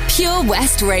Pembrokeshire, Pure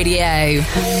West Radio.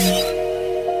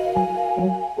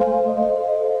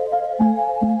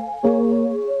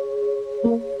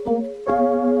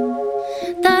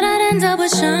 Thought I'd end up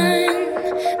with Sean,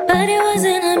 but it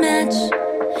wasn't a match.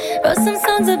 Wrote some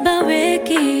songs about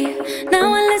Ricky,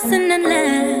 now I listen and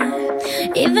laugh.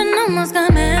 Even almost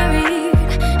got married,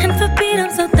 and for Pete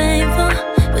I'm so thankful.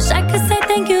 Wish I could say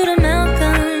thank you to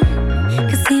Malcolm,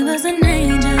 cause he was an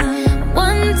angel.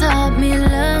 One taught me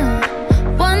love,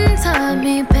 one taught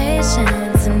me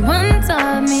patience, and one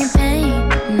taught me pain.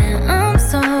 Now I'm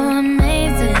so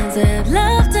amazing.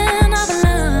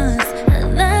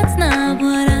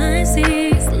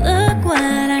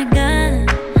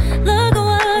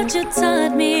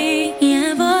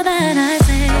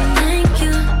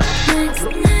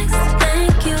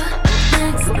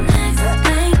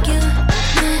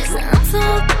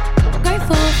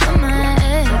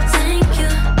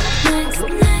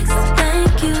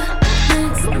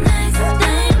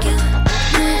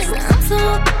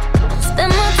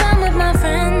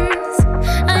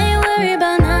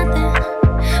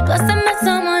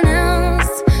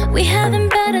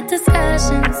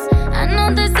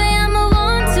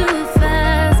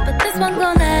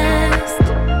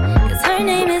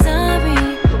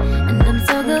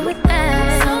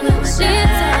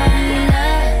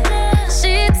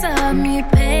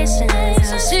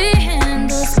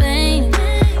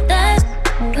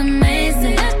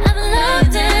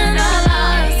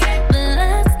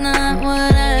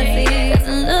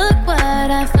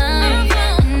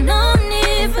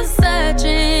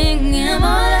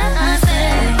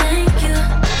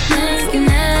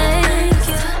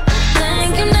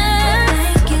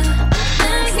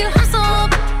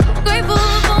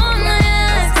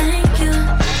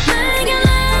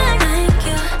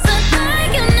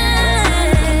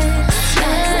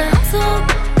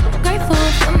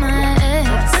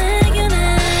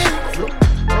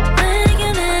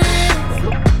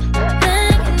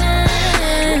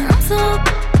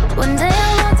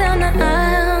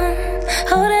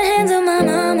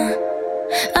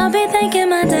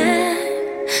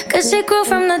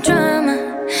 time.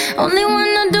 Only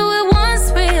wanna do it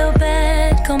once real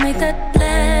bad. Go make that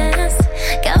last.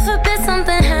 God forbid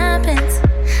something happens.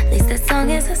 At least that song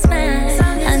is a smash. I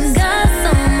got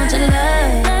so much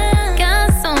love, got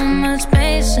so much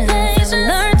patience. I've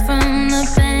learned from the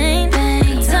pain.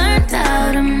 It turned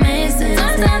out amazing.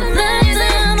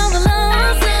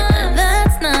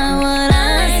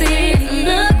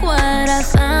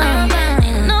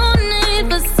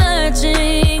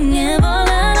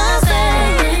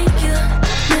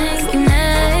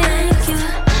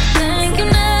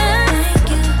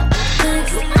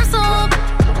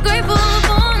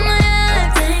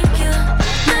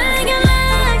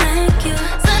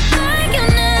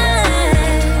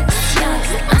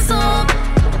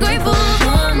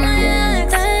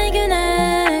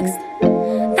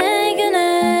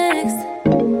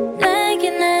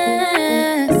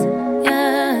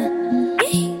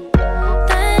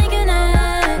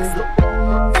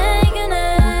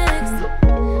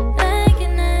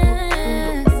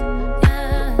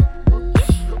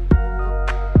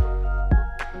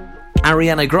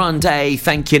 Ariana Grande,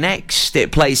 Thank You Next.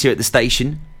 It plays here at the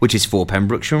station, which is for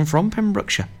Pembrokeshire and from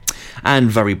Pembrokeshire. And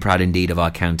very proud indeed of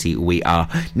our county we are.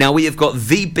 Now, we have got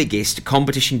the biggest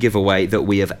competition giveaway that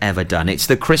we have ever done. It's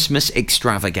the Christmas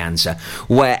Extravaganza,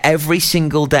 where every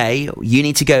single day you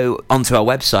need to go onto our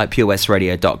website,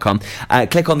 purewestradio.com,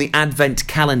 click on the Advent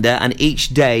calendar, and each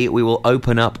day we will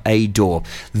open up a door.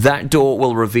 That door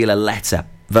will reveal a letter.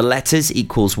 The letters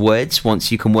equals words. Once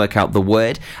you can work out the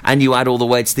word and you add all the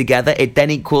words together, it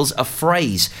then equals a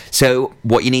phrase. So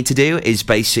what you need to do is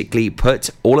basically put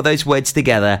all of those words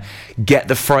together, get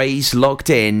the phrase locked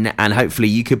in, and hopefully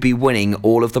you could be winning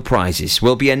all of the prizes.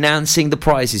 We'll be announcing the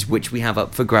prizes which we have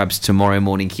up for grabs tomorrow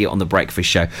morning here on The Breakfast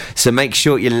Show. So make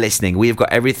sure you're listening. We have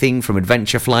got everything from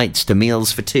adventure flights to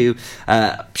meals for two,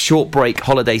 short break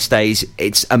holiday stays.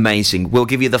 It's amazing. We'll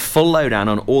give you the full lowdown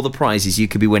on all the prizes you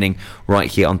could be winning right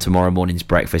here on tomorrow morning's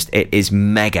breakfast. It is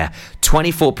mega.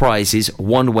 24 prizes,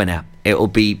 one winner. It will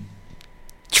be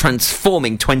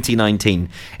transforming 2019.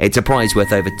 It's a prize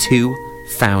worth over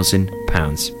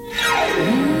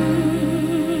 £2,000.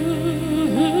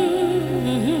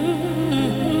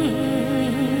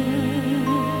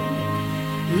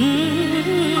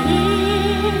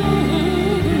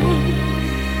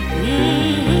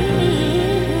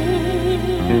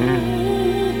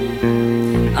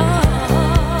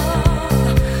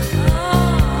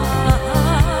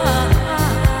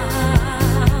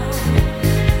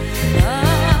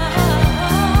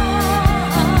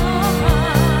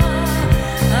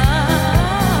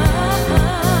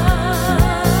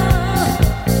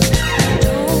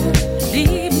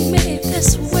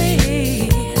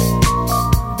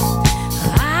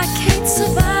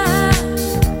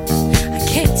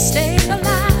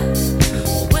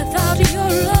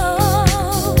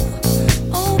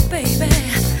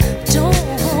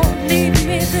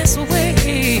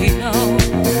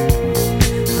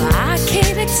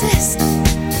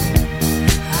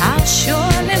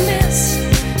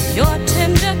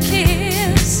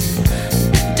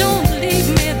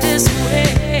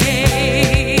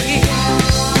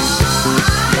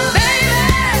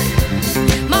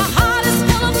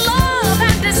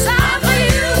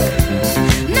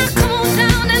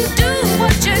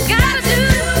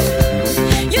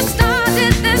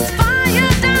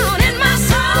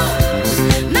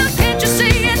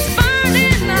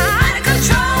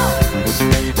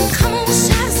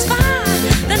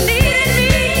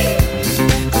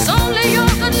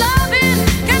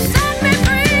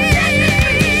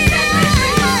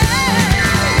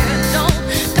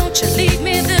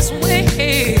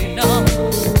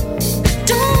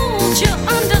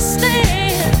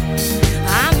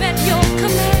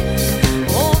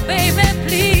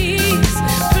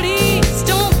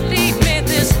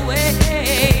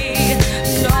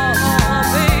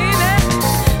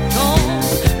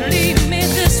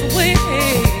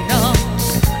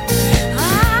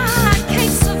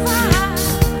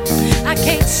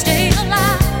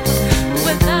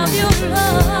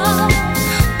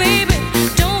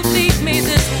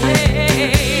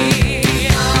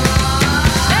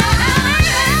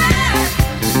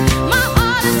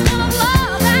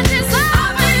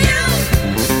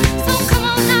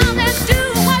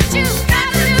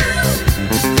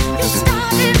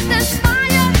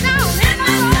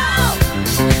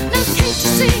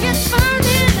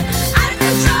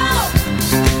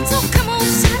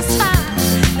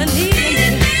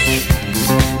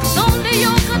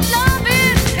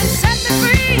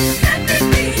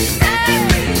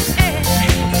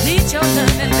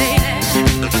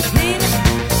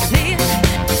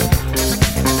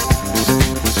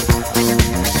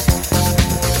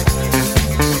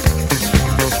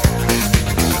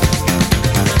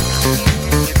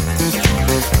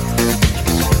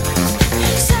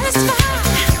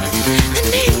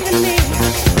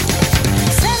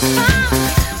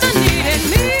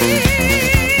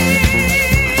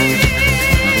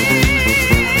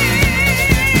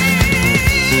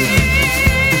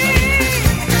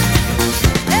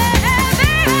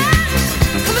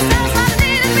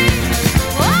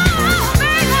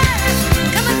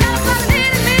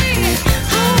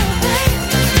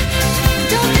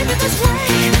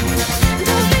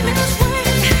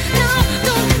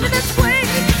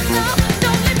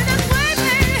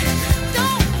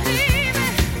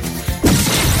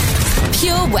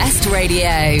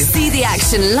 Radio. See the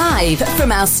action live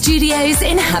from our studios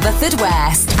in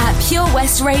Haverfordwest at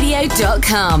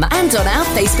purewestradio.com and on our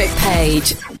Facebook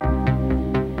page.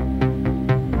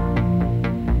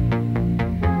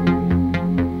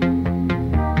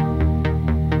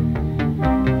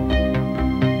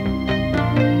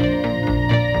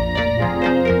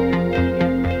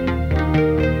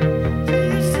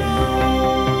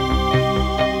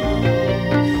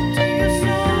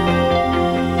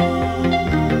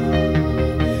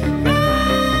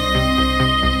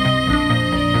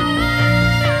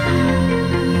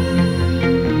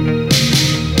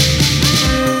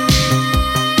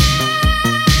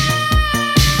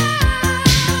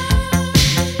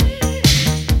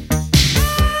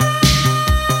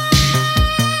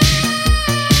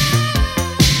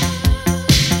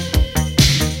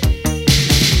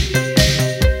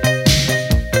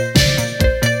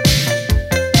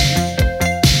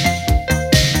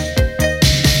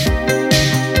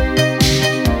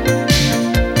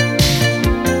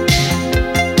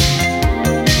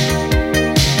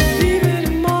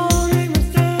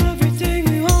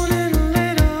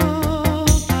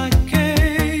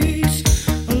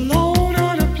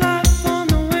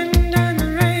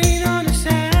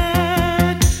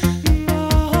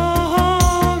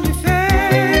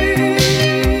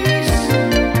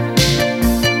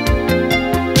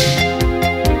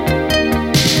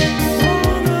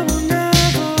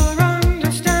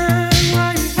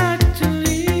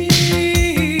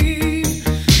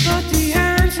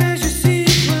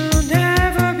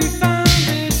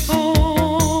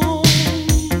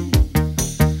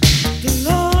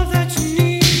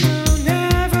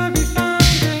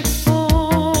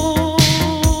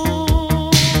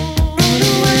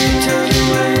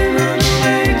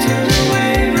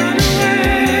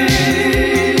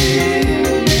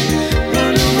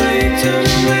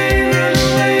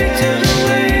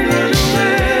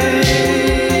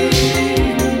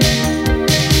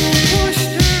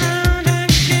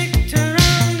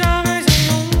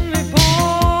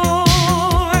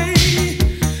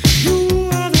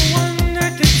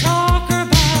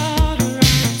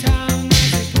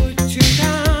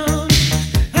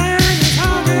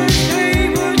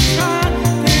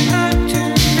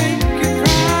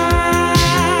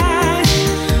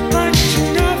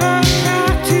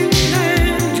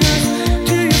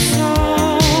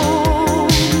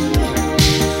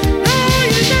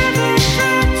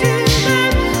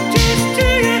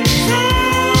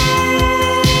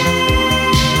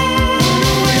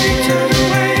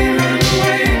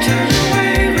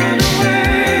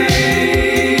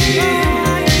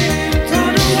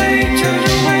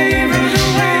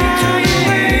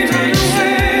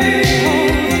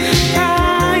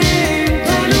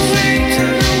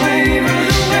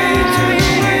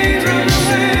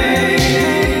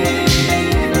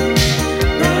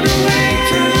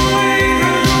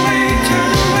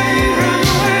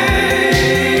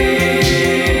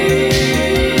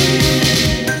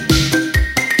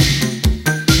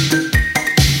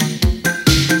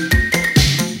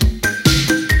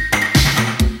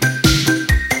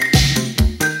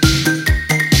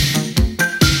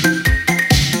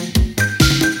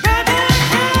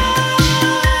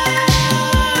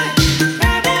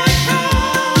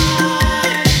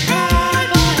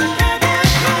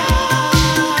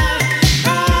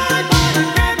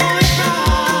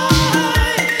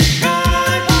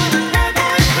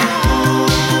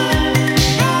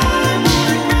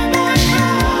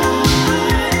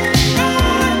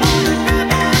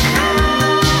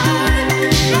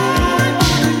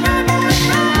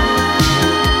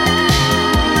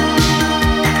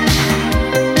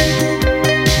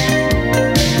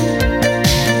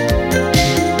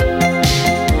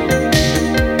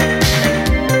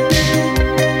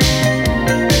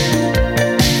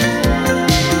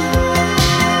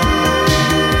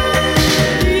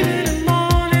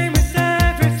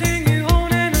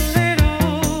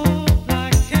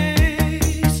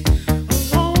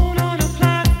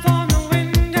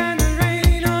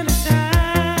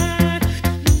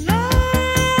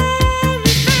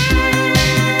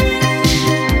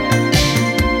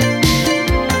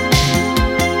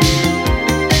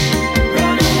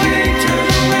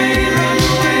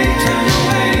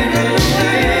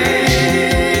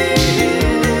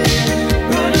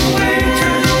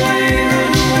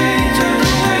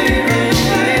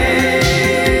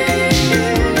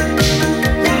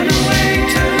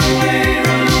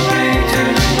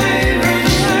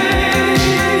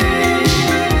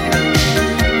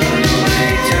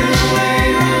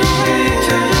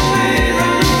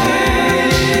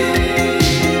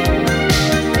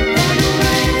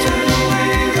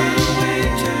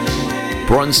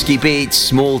 Bronski Beats,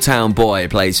 Small Town Boy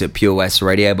plays at Pure West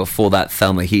Radio. Before that,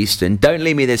 Thelma Houston, Don't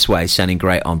Leave Me This Way, sounding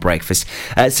great on breakfast.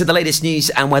 So the latest news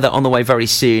and weather on the way very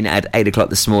soon at 8 o'clock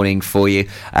this morning for you.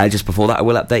 Just before that, I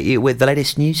will update you with the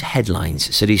latest news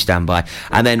headlines, so do stand by.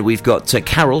 And then we've got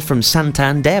Carol from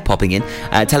Santander popping in,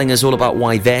 telling us all about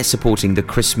why they're supporting the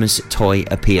Christmas toy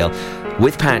appeal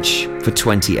with Patch for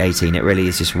 2018. It really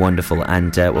is just wonderful,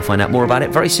 and we'll find out more about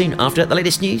it very soon after the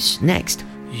latest news next.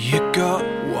 You got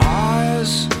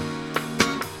wires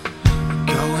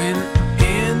going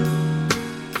in.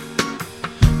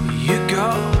 You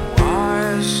got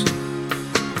wires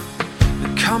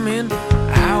coming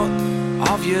out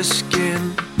of your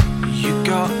skin. You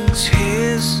got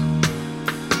tears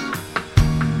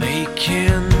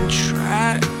making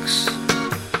tracks.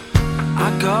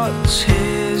 I got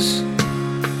tears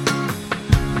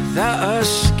that are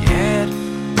scared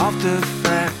of the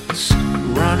facts,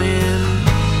 running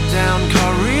down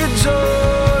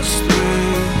corridors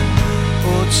through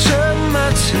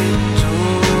automatic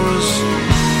doors.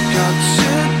 Got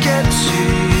to get to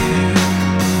you,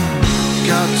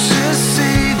 got to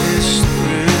see this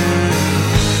through.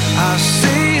 I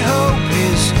see hope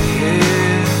is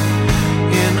here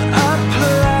in a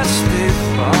plastic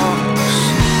box.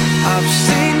 I've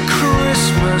seen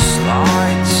Christmas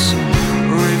lights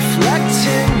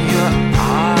reflecting your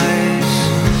eyes.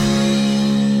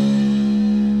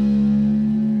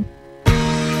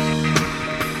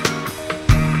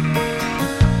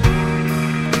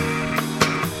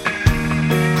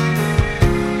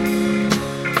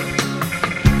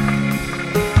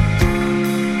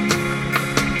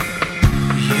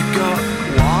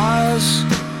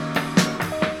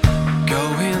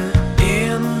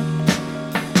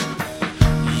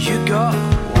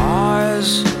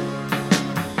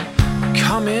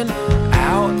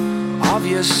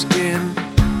 Skin,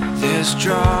 there's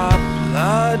drop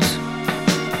blood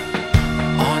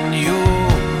on your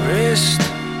wrist.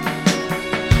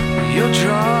 You'll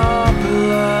drop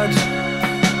blood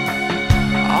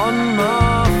on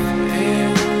my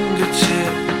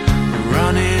fingertip,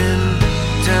 running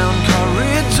down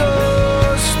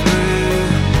corridors through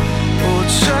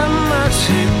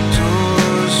automatic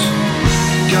doors.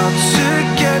 Got to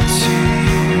get to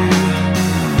you,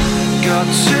 got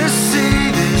to see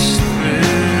this through.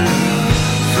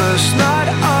 First night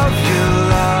of your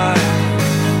life,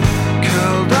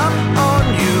 curled up on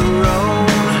your own,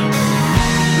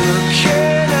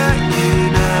 looking at you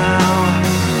now,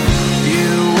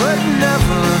 you would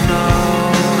never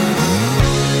know.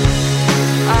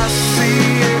 I see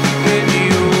it in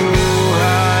your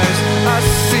eyes, I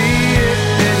see it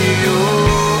in your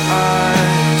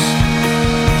eyes.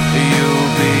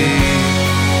 You'll be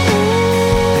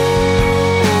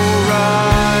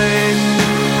alright.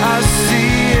 I see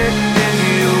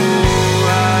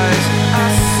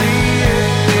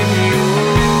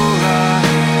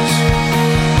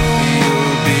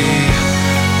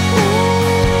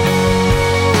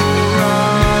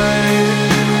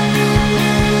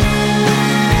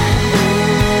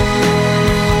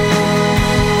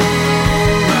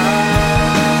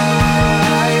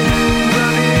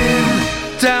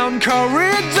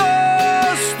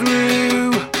corridors through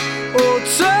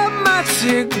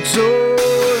automatic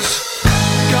doors.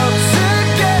 Got to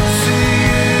get to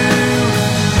you,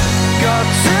 got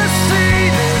to see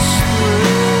this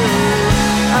through.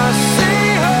 I see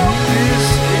hope is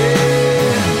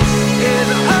here in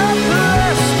a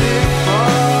plastic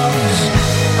box.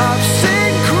 I've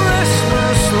seen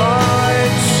Christmas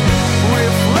lights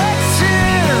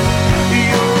reflecting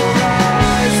your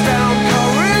eyes down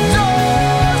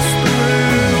corridors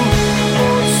through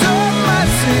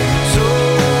automatic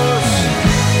doors.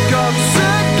 Got to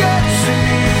get to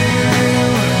you,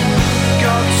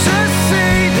 got to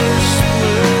see this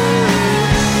through.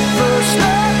 First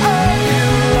night of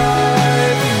your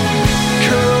life,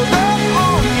 curled up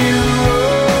on your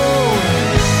own,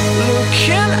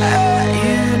 looking at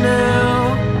you now,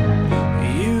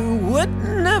 you would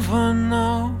never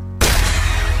know.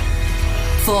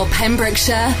 For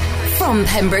Pembrokeshire, from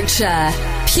Pembrokeshire,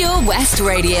 Pure West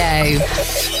Radio.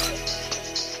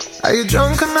 Are you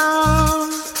drunk enough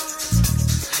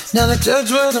now to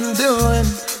judge what I'm doing?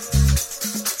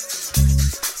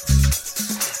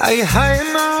 Are you high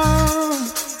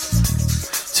enough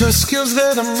to excuse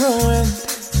that I'm ruined?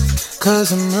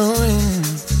 'Cause I'm ruined.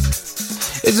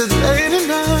 Is it late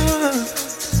enough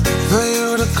for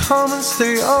you to come and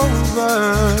stay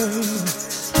over?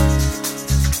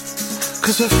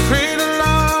 'Cause we're free to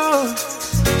love,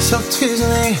 so tease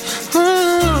me.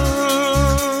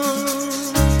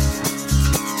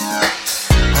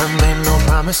 I made no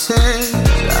promises,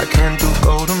 I can't do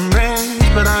golden rings,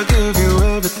 but I'll give you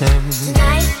everything.